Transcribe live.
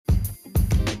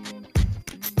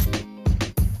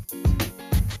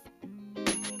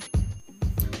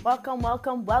Welcome,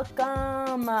 welcome,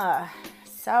 welcome.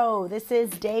 So this is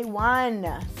day one,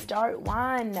 start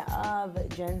one of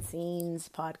Jensine's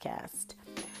podcast.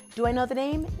 Do I know the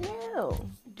name? No.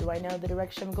 Do I know the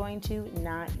direction I'm going to?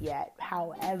 Not yet.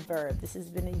 However, this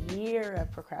has been a year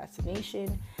of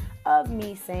procrastination, of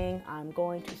me saying I'm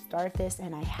going to start this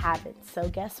and I haven't. So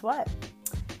guess what?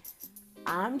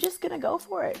 I'm just going to go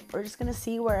for it. We're just going to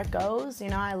see where it goes. You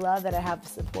know, I love that I have the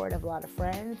support of a lot of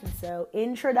friends. And so,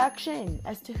 introduction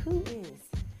as to who is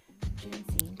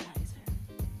Jensine Kaiser.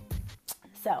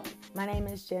 So, my name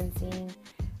is Jensine.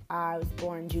 I was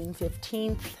born June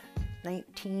 15th,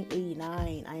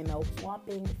 1989. I am a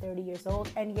whopping 30 years old.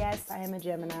 And yes, I am a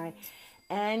Gemini.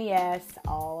 And yes,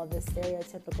 all of the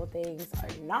stereotypical things are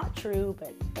not true,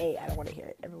 but hey, I don't want to hear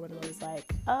it. Everyone was like,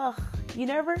 oh, you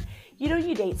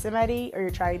date somebody or you're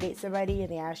trying to date somebody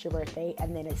and they ask your birthday,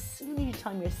 and then as soon as you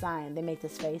tell them your sign, they make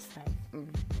this face like,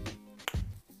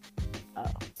 oh,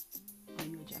 are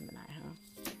you a Gemini,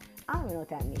 huh? I don't even know what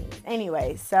that means.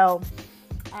 Anyway, so,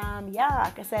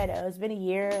 like I said, it's been a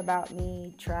year about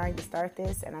me trying to start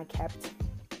this, and I kept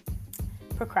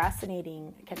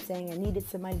procrastinating. I kept saying I needed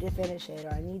somebody to finish it, or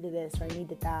I needed this, or I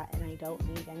needed that, and I don't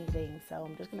need anything, so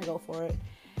I'm just gonna go for it.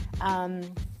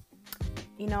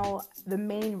 The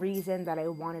main reason that I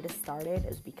wanted to start it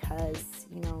is because,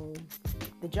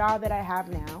 the job that I have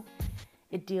now,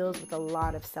 it deals with a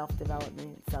lot of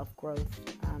self-development, self-growth,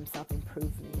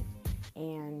 self-improvement,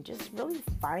 and just really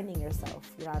finding yourself.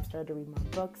 I've started to read more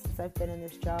books since I've been in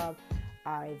this job.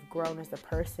 I've grown as a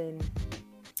person.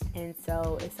 And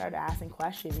so it started asking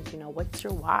questions, what's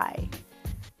your why?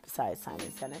 Besides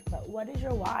Simon Sinek, but what is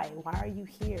your why? Why are you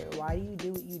here? Why do you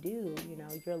do what you do?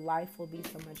 Your life will be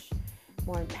so much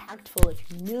more impactful if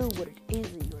you knew what it is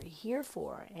that you were here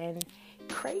for. And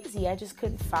crazy, I just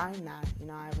couldn't find that.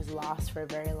 I was lost for a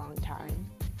very long time.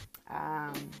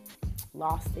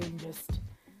 Lost in just,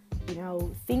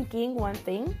 thinking one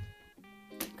thing,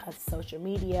 because social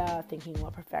media, thinking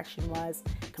what perfection was,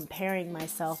 comparing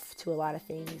myself to a lot of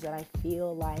things that I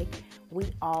feel like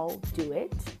we all do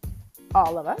it,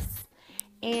 all of us.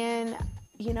 And,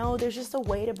 there's just a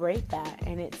way to break that,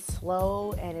 and it's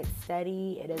slow and it's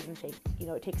steady. It doesn't take,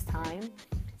 it takes time.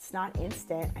 It's not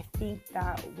instant. I think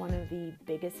that one of the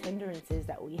biggest hindrances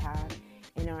that we have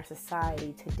in our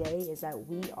society today is that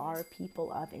we are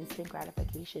people of instant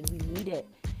gratification. We need it.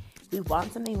 We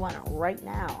want something, we want it right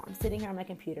now. I'm sitting here on my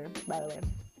computer, by the way,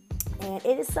 and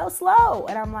it is so slow.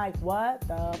 And I'm like, what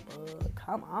the fuck?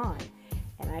 Come on.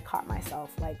 And I caught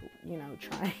myself,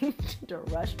 trying to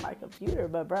rush my computer.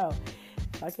 But, bro,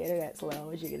 fuck the internet slow.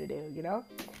 What you gonna do,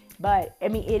 But,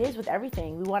 it is with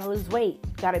everything. We want to lose weight.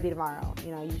 Gotta be tomorrow.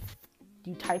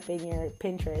 You type in your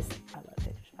Pinterest. I love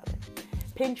Pinterest, by the way.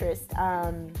 Pinterest,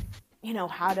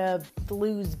 how to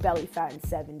lose belly fat in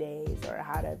 7 days, or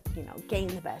how to, gain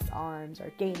the best arms,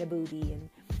 or gain a booty. And,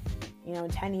 in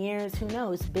 10 years, who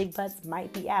knows? Big butts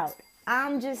might be out.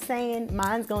 I'm just saying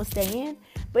mine's going to stay in,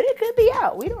 but it could be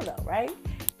out. We don't know, right?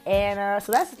 And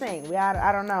so that's the thing.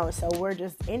 I don't know. So we're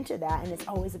just into that, and it's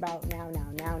always about now.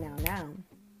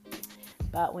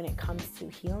 But when it comes to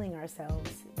healing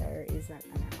ourselves, there is not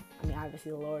a now.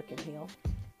 Obviously the Lord can heal.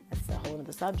 That's a whole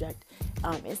other subject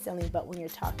instantly. But when you're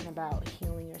talking about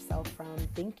healing yourself from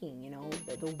thinking,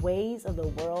 the ways of the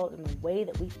world and the way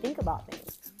that we think about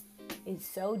things is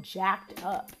so jacked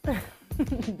up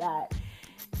that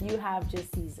you have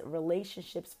just these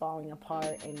relationships falling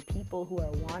apart and people who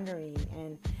are wandering.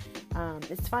 And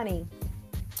it's funny.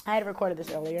 I had recorded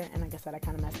this earlier, and like I said, I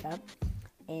kind of messed up.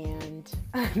 And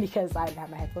because I didn't have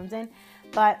my headphones in.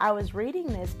 But I was reading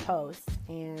this post,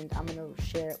 and I'm going to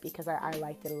share it because I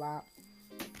liked it a lot.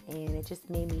 And it just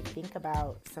made me think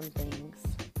about some things,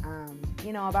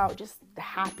 about just the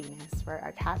happiness, right?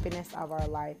 Like happiness of our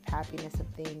life, happiness of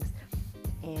things,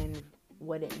 and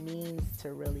what it means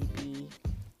to really be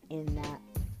in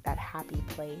that happy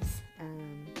place.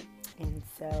 And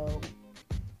so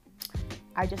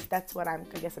that's what I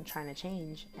guess I'm trying to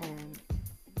change. And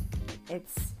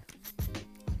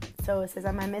so it says,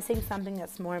 am I missing something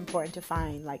that's more important to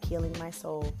find, like healing my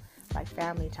soul, like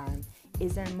family time?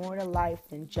 Is there more to life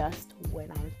than just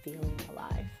when I'm feeling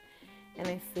alive? And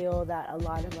I feel that a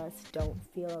lot of us don't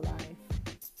feel alive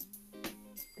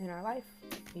in our life.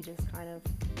 We just kind of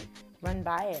run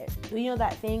by it.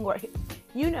 That thing where,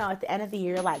 at the end of the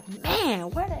year, like,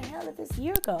 man, where the hell did this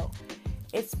year go?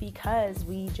 It's because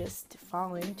we just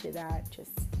fall into that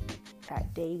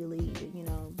daily,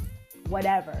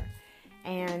 whatever.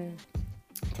 And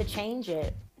to change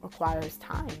it requires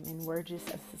time, and we're just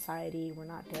a society, we're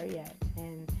not there yet.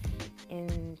 And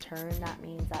in turn, that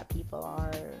means that people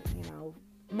are,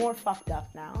 more fucked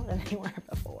up now than they were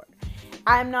before.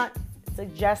 I'm not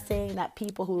suggesting that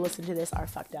people who listen to this are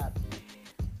fucked up.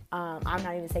 I'm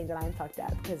not even saying that I'm fucked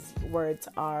up, because words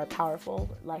are powerful.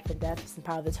 Life and death is in the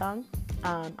power of the tongue.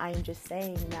 I am just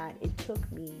saying that it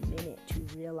took me a minute to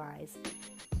realize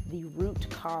the root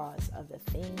cause of the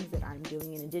things that I'm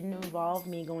doing. And it didn't involve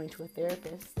me going to a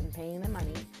therapist and paying them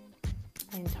money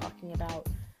and talking about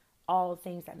all the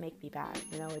things that make me bad.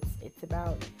 You know, it's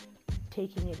about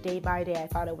taking it day by day. I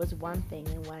thought it was one thing,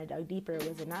 and when I dug deeper, it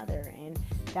was another. And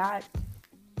that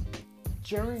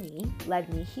journey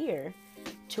led me here,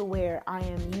 to where I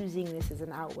am using this as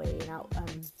an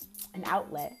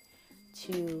outlet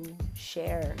to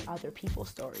share other people's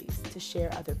stories, to share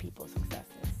other people's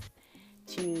successes,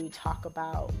 to talk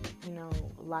about, you know,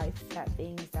 life,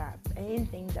 things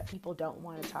that people don't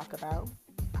want to talk about.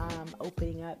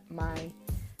 Opening up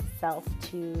myself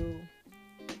to,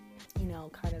 you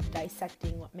know, kind of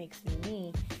dissecting what makes me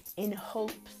me, in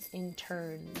hopes in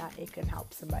turn that it can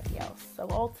help somebody else. So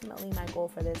ultimately, my goal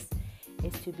for this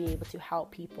is to be able to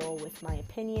help people with my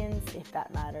opinions, if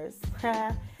that matters.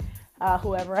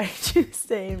 Whoever I choose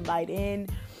to invite in,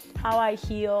 how I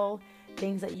heal,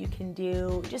 things that you can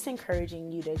do, just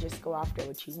encouraging you to just go after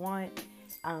what you want.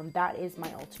 That is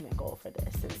my ultimate goal for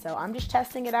this. And so I'm just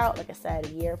testing it out. Like I said, a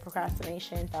year of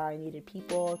procrastination. Thought I needed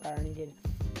people, thought I needed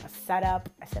a setup.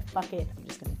 I said, fuck it, I'm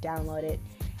just going to download it.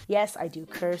 Yes, I do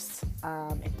curse.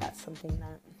 If that's something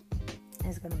that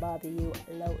is going to bother you,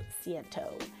 lo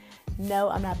siento. No,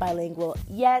 I'm not bilingual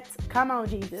yet. Come on,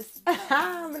 Jesus.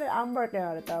 I'm working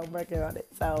on it, though. I'm working on it.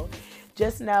 So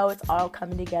just know it's all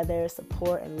coming together,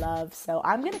 support and love. So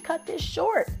I'm going to cut this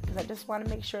short, because I just want to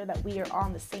make sure that we are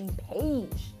on the same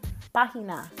page.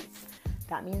 Página.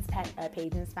 That means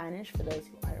page in Spanish for those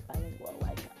who are bilingual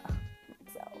like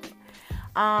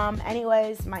myself.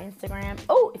 Anyways, my Instagram.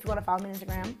 Oh, if you want to follow me on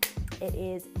Instagram, it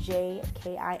is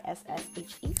JKISSHER.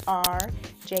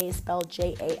 J is spelled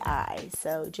JAI.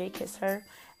 So J Kiss Her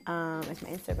is my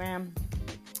Instagram.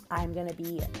 I'm going to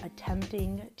be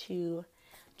attempting to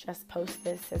just post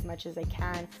this as much as I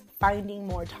can, finding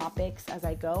more topics as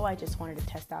I go. I just wanted to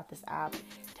test out this app,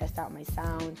 test out my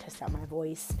sound, test out my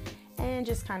voice, and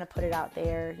just kind of put it out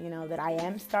there, you know, that I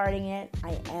am starting it.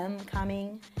 I am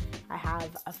coming. I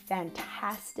have a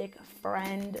fantastic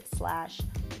friend /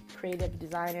 creative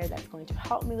designer that's going to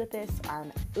help me with this.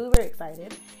 I'm uber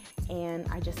excited, and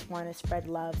I just want to spread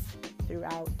love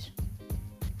throughout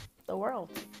the world.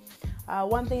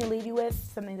 One thing to leave you with,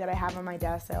 something that I have on my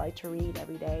desk that I like to read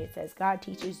every day. It says, God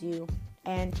teaches you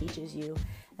and teaches you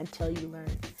until you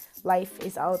learn. Life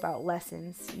is all about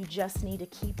lessons. You just need to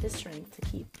keep the strength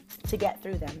to get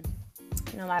through them,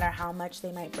 no matter how much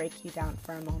they might break you down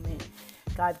for a moment.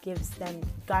 God gives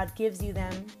you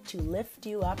them to lift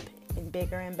you up in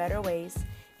bigger and better ways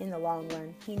in the long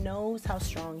run. He knows how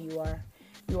strong you are.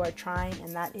 You are trying,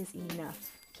 and that is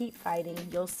enough. Keep fighting.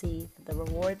 You'll see that the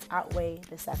rewards outweigh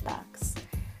the setbacks.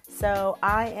 So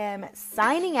I am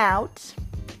signing out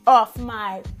off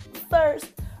my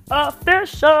first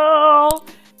official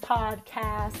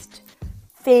podcast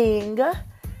thing.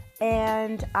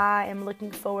 And I am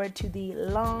looking forward to the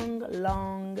long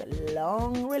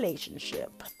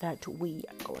relationship that we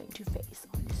are going to face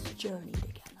on this journey together.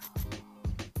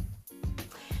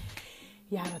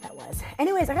 Yeah, I know what that was.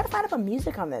 Anyways, I gotta find up a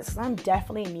music on this, because I'm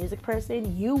definitely a music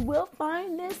person. You will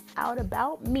find this out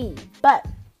about me, but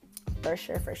for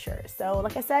sure. So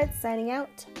like I said, signing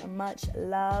out. Much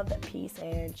love, peace,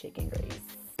 and chicken grease.